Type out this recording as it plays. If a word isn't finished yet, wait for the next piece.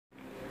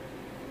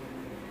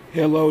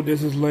Hello,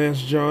 this is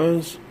Lance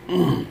Johns.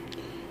 I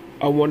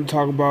want to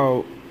talk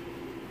about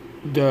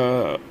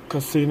the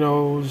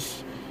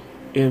casinos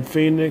in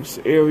Phoenix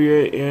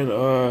area in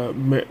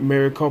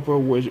Maricopa,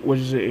 which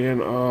is in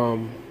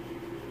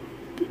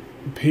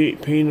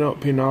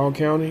Pinal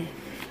County.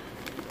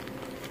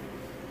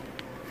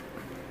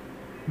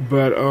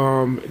 But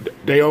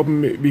they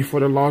open before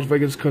the Las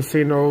Vegas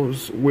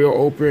casinos will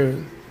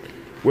open.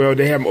 Well,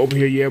 they haven't opened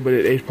here yet, but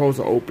they're supposed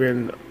to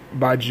open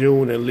by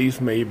June at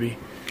least, maybe.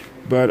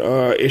 But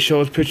it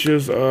shows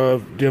pictures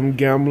of them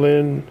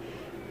gambling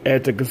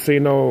at the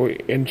casino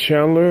in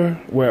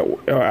Chandler,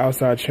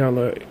 outside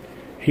Chandler,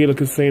 Gila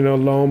Casino,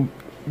 Long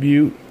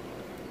Butte.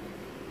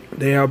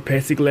 They have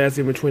plexiglass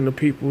in between the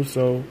people,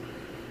 so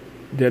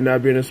they're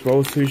not being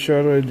exposed to each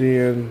other.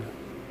 Then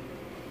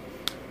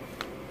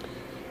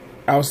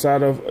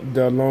outside of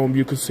the Long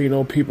Butte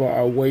Casino, people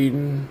are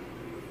waiting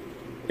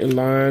in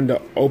line.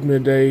 The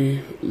opening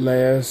day it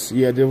was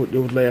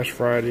last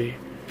Friday,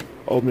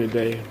 opening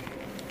day.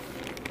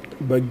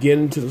 But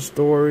getting to the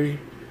story,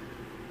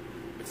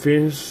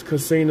 Phoenix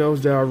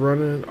casinos that are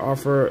running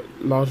offer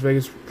Las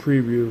Vegas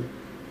preview.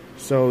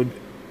 So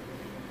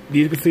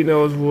these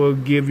casinos will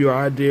give you an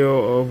idea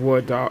of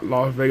what the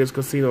Las Vegas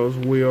casinos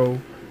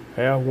will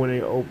have when they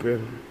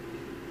open.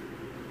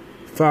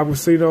 5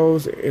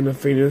 casinos in the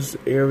Phoenix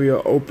area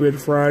open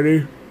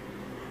Friday,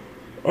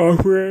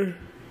 offering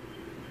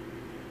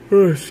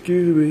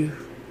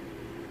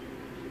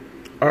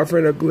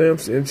a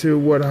glimpse into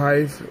what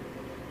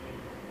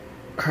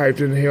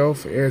heightened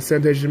health and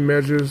sanitation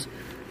measures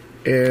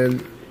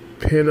and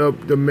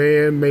pent-up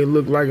demand may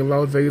look like in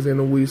Las Vegas in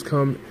the weeks to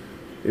come.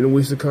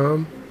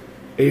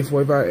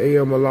 8:45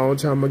 a.m. a long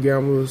time of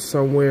gamblers,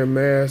 some wearing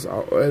masks,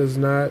 others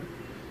not.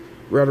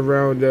 Right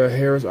around the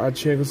Harrah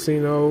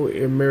sAk-ChinCasino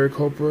in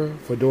Maricopa,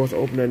 for doors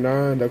open at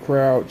 9, the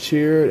crowd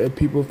cheered and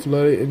people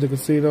flooded into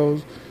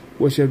casinos,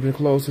 which have been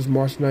closed since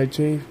March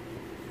 19th.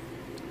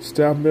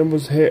 Staff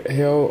members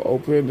held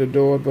open the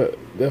door, but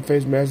their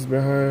face masks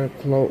behind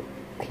cloth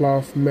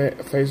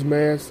face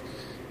masks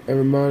and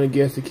reminding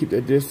guests to keep their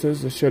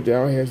distance. The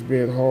shutdown has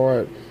been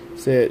hard,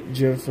 said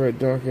Jennifer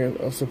Duncan,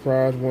 of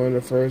Surprise, one of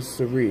the first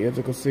to re-enter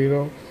the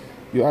casino.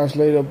 You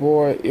isolated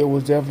aboard. It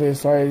was definitely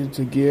exciting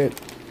to get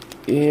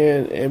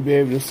in and be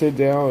able to sit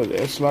down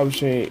at slot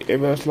machine.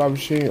 Every slot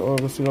machine on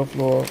the casino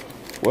floor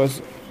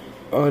was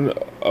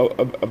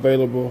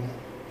unavailable.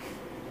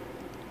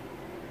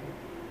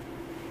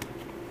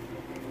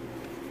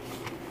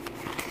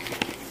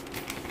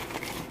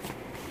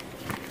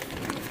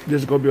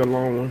 This is going to be a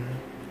long one.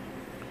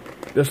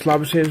 The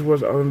slot machines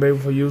was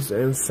unavailable for use,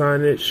 and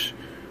signage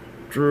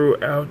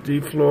throughout the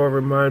floor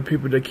remind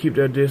people to keep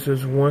their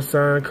distance. One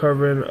sign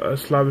covering a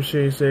slot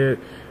machine said,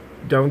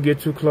 "Don't get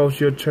too close,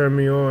 you'll turn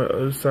me on."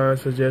 Other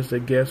signs suggest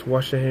that guests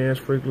wash their hands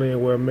frequently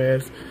and wear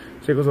masks.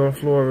 Stickers on the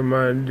floor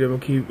remind them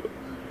to keep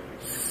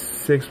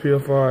 6 feet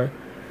apart.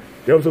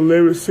 There was a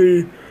limited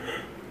seat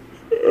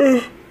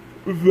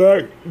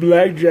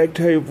blackjack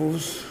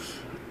tables.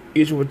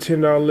 Each with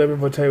 $10 limit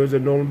for tables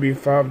that normally be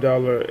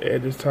 $5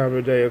 at this time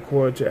of day,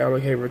 according to Alan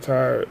K.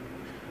 retired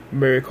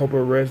Maricopa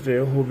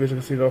resident who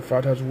visits the casino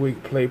 5 times a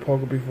week, played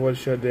poker before the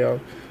shutdown.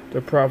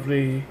 The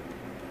property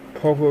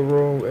poker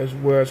room as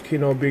well as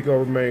Keno Bingo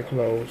remain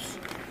closed.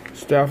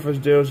 Staffers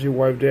diligently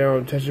wipe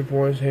down touching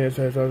points, hand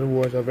sanitizer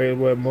was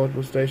available at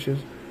multiple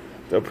stations.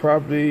 The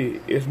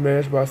property is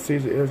managed by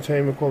Caesar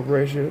Entertainment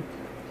Corporation,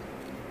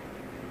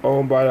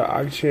 owned by the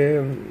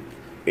Ak-Chin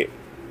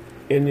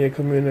Indian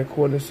community.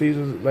 According to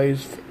Caesar's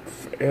latest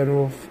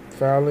annual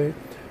filing,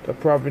 the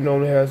property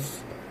normally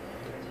has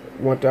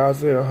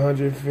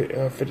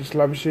 1,150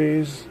 slot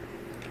machines,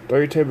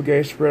 30 table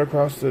games spread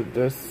across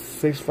the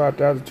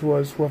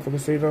 65,200 square foot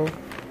casino.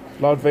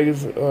 Las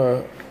Vegas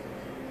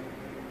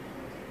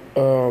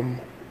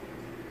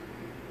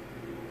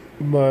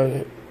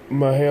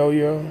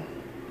Mahalia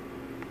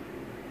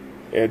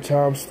and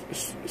Tom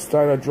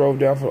Steiner drove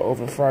down for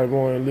over Friday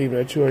morning, leaving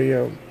at 2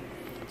 a.m.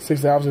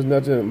 6 hours is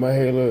nothing,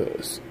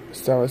 Mahalia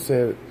Steiner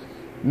said.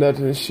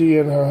 Nothing. She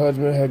and her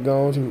husband had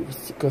gone to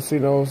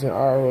casinos in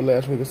Iowa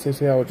last week, a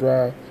 16-hour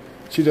drive.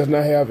 She does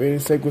not have any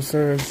safety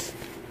concerns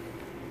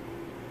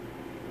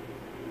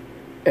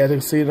as the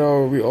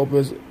casino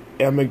reopens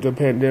amid the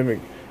pandemic.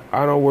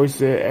 I don't worry,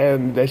 said,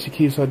 and that she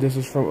keeps her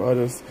distance from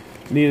others.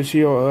 Neither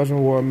she or her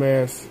husband wore a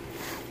mask.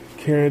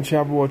 Karen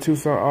Chapel of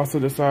Tucson also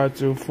decided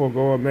to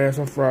forego a mask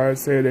on Friday,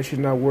 saying that she's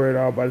not worried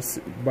at all by the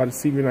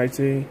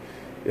COVID-19.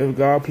 If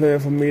God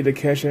planned for me to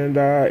catch and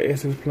die,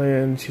 it's His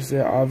plan. She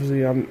said,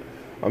 obviously, I'm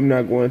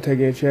not going to take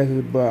any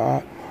chances,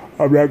 but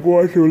I'm not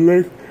going to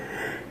lick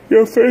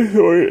your face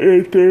or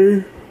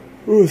anything.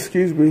 Oh,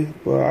 excuse me,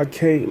 but I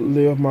can't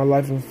live my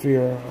life in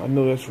fear. I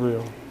know that's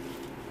real.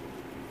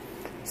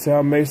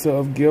 Sal Mesa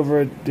of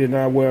Gilbert did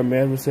not wear a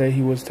mask, but said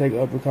he was taking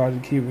up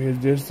precautions to keep his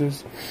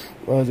distance,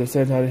 as they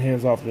sanitize his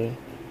hands often.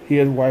 He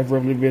and his wife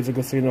regularly visit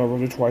the casino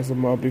roughly twice a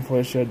month before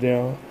it shut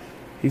down.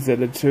 He said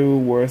the two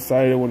were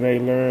excited when they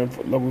learned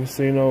local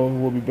casinos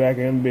will be back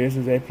in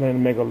business. They plan to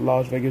make a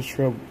Las Vegas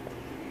trip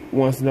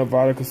once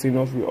Nevada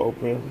casinos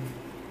reopen.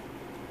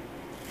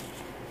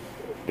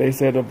 They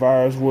said the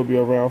virus will be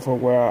around for a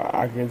while.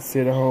 I can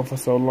sit at home for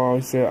so long.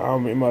 He said,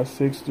 I'm in my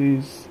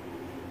 60s.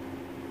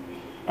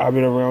 I've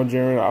been around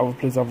Jerry. I was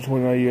police officer for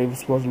 29 years. We're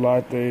supposed to a lot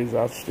of things.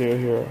 I'm still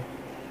here.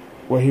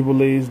 Well, he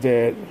believes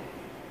that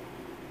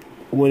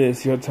when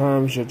it's your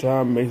time,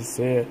 Mason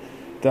said.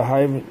 The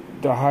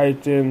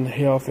heightened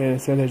health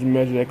and sanitation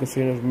measures that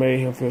casinos made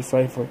him feel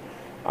safer.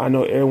 I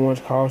know everyone's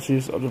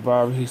cautious of the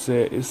virus, he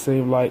said. It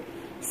seemed like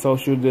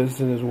social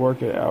distancing is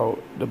working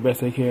out the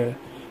best they can.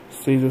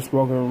 Seasoned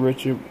smoker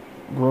Richard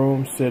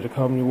Broom said the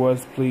company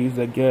was pleased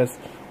that guests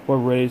were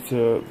ready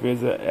to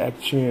visit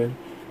sAk-Chin.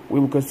 We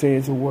will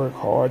continue to work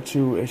hard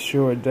to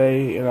ensure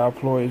they and our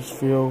employees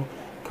feel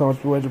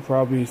comfortable at the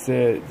property, he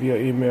said via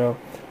email.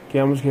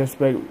 Gamblers can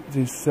expect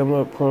the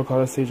similar protocol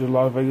to see in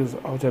Las Vegas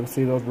hotel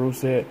casinos. Bruce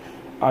said,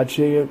 our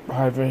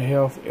heightened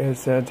health and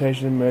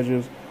sanitation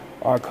measures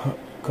are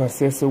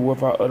consistent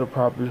with our other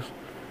properties.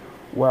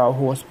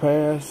 Wildhorse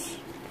Pass,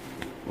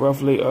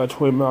 roughly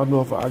 20 miles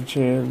north of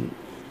sAk-Chin,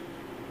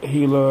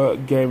 Gila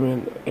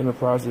Gaming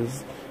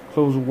Enterprises,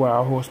 closed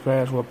Wildhorse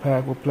Pass were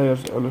packed with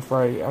players early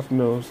Friday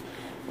afternoons.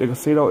 The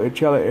casino in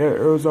Chandler,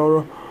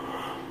 Arizona,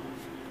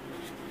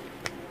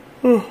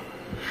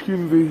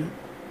 excuse me,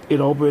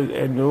 it opened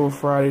at noon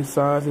Friday.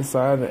 Signs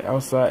inside and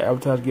outside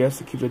advertised guests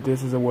to keep their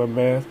distance and wear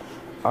masks.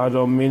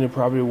 Although many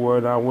probably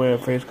were not wearing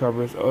face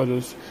coverings,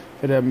 others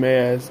had their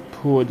masks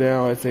pulled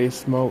down as they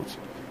smoked.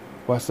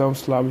 While some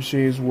slot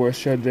machines were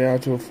shut down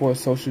to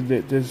enforce social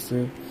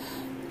distancing,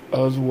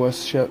 others were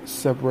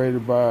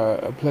separated by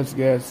a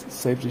plexiglass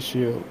safety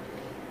shield.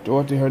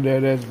 Dorothy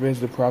Hernandez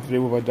visited the property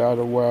with her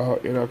daughter while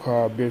in her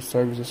car being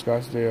serviced in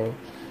Scottsdale.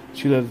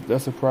 She said the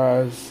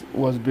surprise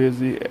was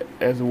busy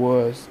as it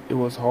was. It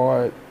was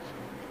hard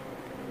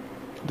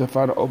to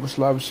find an open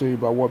slot machine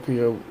by 1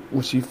 p.m.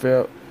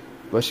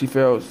 But she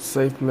felt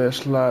safe playing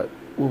slot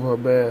with her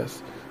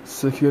mask.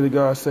 Security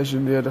guards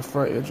stationed near the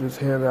front entrance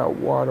handed out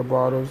water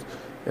bottles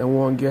and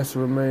warned guests to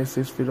remain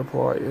 6 feet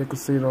apart in the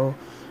casino.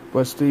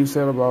 But Steve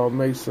Sandoval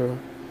Mesa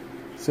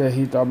said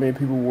he thought many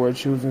people were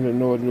choosing to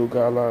ignore the new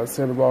guidelines.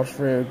 Sandoval's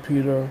friend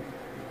Peter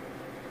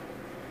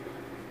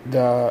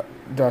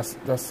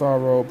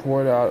Dasaro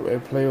poured out a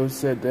player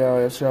sat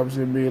down at Sharps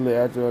immediately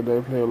after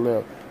another player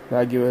left,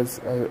 not giving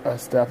a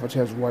staff a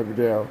chance to wipe it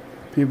down.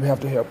 People have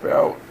to help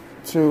out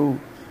too.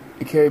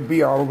 It can't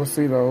be all over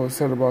casino.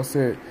 Sandoval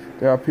said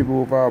there are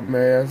people without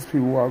masks,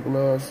 people without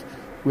gloves.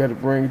 We had to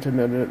bring to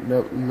another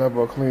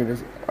level of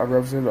cleanliness. A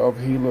representative of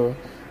Gila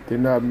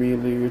did not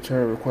immediately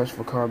return a request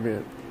for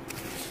comment.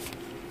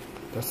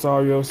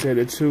 Dasario said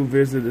the two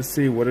visited to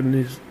see what the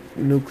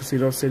new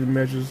casino city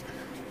measures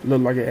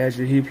look like.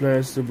 Actually, he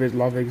plans to visit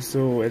Las Vegas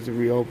soon as it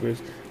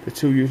reopens. The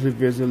two usually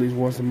visit at least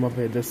once a month.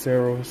 And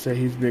Dasario said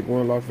he's been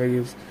going to Las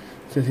Vegas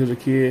since he was a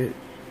kid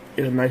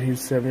in the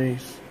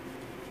 1970s.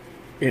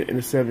 In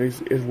the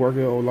 70s, is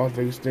working on Las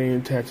Vegas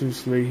themed tattoo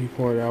sleeve. He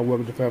pointed out,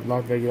 welcome to Fab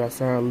Las Vegas. I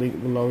signed a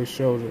link below his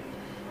shoulder.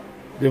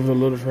 There was a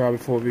little trial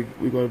before we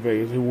go to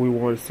Vegas. We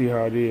wanted to see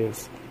how it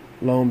is.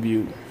 Long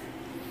Butte.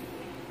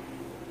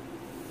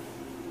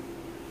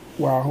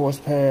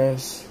 Wildhorse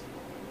Pass.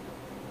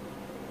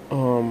 Wait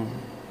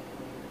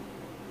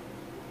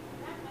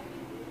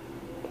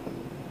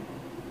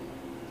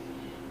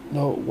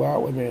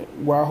a minute.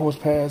 Wildhorse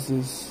Pass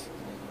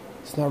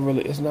it's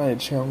not in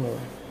Chandler.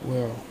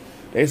 Well,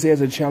 they say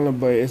it's in Chandler,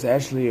 but it's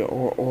actually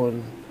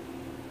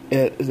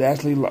it's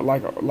actually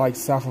like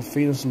south of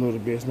Phoenix a little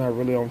bit. It's not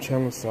really on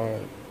Chandler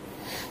side,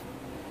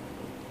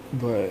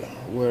 but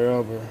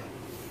wherever.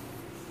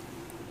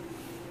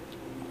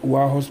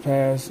 Wildhorse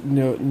Pass,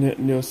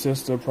 near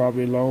sister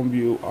property, Long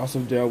Butte, also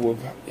dealt with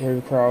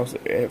heavy crowds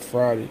at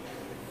Friday.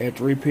 At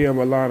 3 p.m.,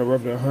 a line of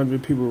roughly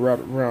 100 people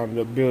wrapped around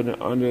the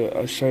building under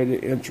a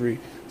shaded entry.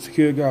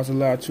 Security guards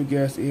allowed 2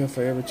 guests in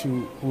for every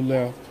 2 who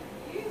left.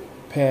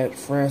 Pat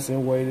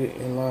Franson waited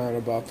in line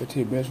about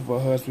 15 minutes for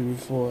her husband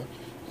before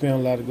being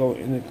allowed to go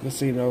in the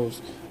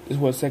casinos. This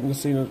was the second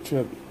casino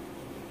trip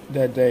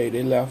that day.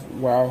 They left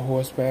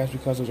Wildhorse Pass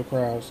because of the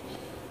crowds.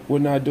 We're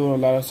not doing a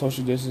lot of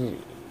social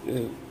distancing.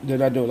 They're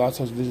not doing a lot of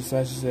social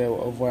distancing. She said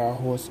of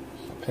Wildhorse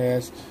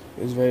Pass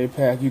is very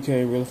packed. You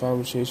can't really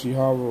find a shit. She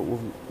harbored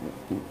with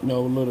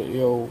no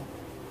little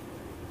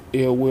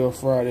ill will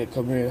Friday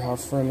come in. How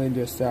friendly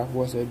the staff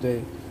was that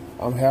day.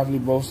 I'm happy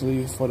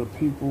mostly for the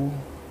people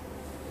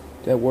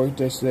that worked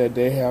there. Said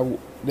they have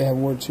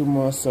worked 2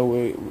 months, so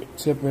we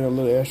tip in a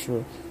little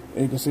extra.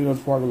 In the casino's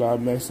parking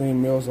lot,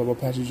 Maxine Mills of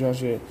Apache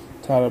Junction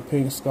tied a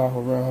pink scarf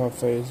around her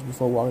face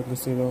before walking the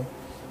casino.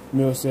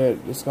 Mills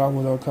said the scarf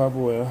was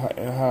uncomfortable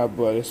and hot,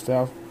 but the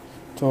staff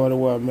told her to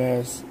wear a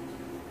mask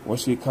when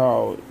she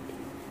called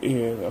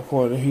in.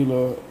 According to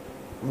Gila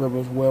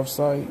River's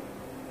website,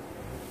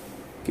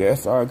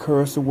 guests are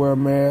encouraged to wear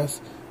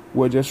masks.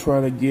 We're just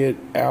trying to get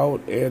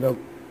out and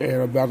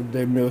about the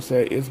day. Mills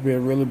said it's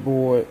been really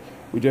bored.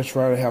 We're just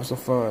trying to have some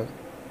fun.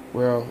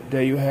 Well,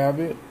 there you have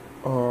it.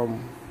 The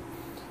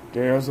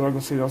Arizona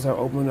casinos have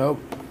opened up.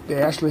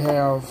 They actually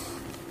have.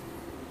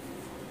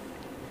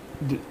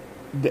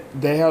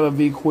 They have a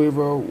V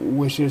Quiver,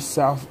 which is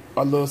a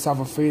little south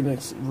of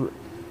Phoenix,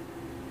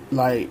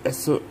 like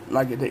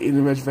like at the end of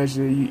the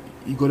reservation,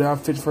 you go down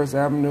 51st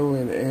Avenue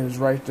and it's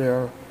right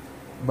there.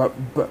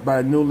 But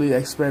by newly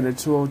expanded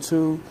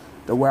 202,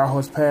 the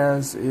Wildhorse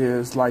Pass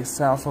is like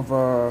south of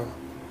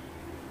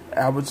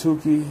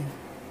Albuquerque.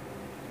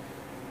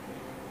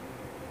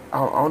 I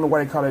don't know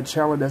why they call it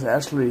Chandler. That's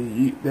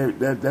actually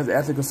that's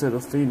actually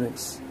considered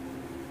Phoenix,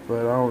 but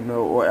I don't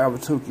know, or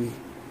Albuquerque.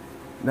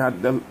 Now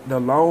the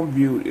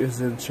Longview is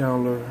in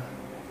Chandler,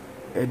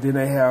 and then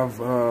they have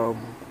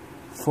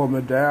Fort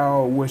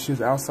Medal, which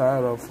is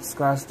outside of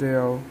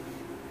Scottsdale,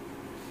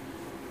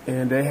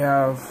 and they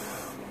have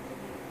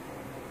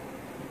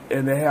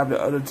the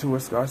other two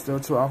in Scottsdale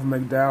too, off of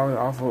McDowell and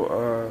off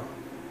of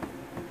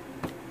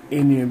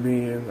Indian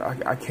Beans.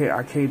 I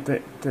can't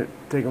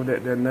think of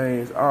their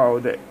names. Oh,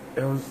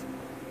 it was.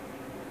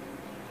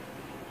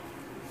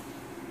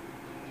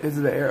 Is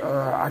it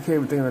I can't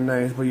even think of the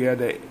names, but yeah,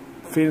 the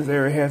Phoenix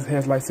area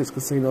has like 6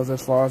 casinos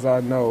as far as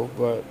I know.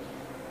 But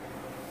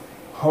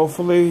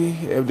hopefully,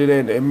 if they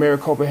didn't, and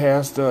Maricopa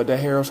has the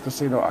Harrah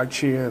Casino,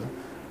 sAk-ChinCasino.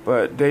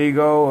 But there you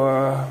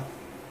go.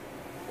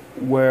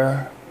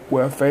 Wear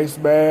face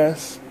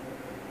masks.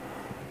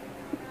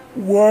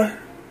 What?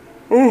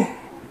 Oh.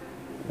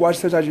 Watch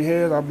touch out your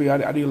head. I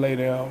need to lay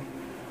down.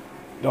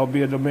 Don't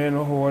be a demand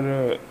or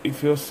hoarder. If you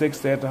feel sick,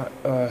 stay at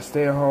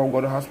home.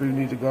 Go to the hospital. You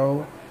need to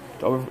go.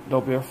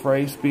 Don't be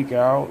afraid. Speak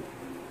out.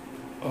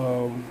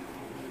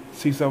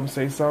 See something,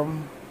 say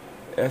something.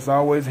 As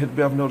always, hit the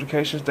bell for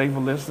notifications. Thank you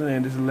for listening.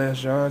 And this is Les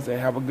Johns. And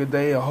have a good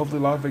day. And hopefully,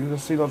 Las Vegas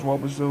casinos will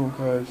open soon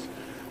because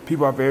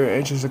people are very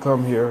anxious to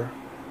come here.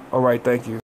 All right, thank you.